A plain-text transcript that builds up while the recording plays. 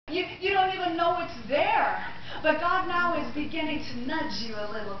know it's there. But God now is beginning to nudge you a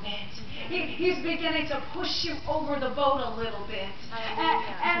little bit. He's beginning to push you over the boat a little bit.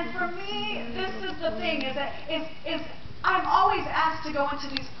 And for me, this is the thing, is that I'm always asked to go into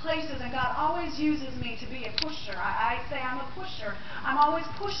these places, and God always uses me to be a pusher. I say I'm a pusher. I'm always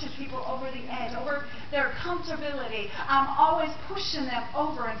pushing people over the edge, over their comfortability. I'm always pushing them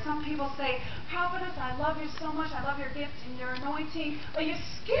over. And some people say, Prophetess, I love you so much. I love your gift and your anointing, but you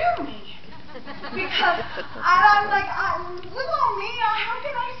scare me. Because I'm like, little me, how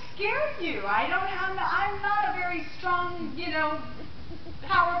can I scare you? I'm not a very strong,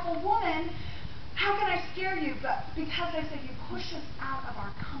 powerful woman. How can I scare you? But because I said you push us out of our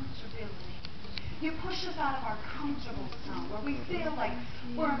comfortability. You push us out of our comfortable zone where we feel like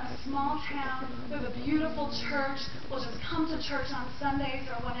we're in a small town with a beautiful church. We'll just come to church on Sundays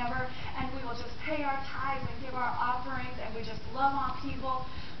or whatever, and we will just pay our tithes and give our offerings, and we just love on people.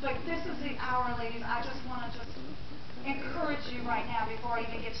 But this is the hour, ladies. I just want to encourage you right now before I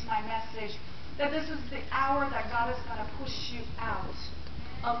even get to my message that this is the hour that God is going to push you out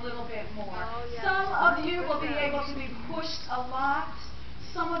a little bit more. Oh, yeah. Some of you will be able to be pushed a lot.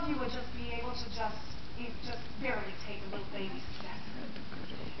 Some of you will just be able to just barely take a little baby step.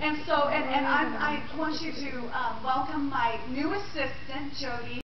 And so, and I want you to welcome my new assistant, Jody.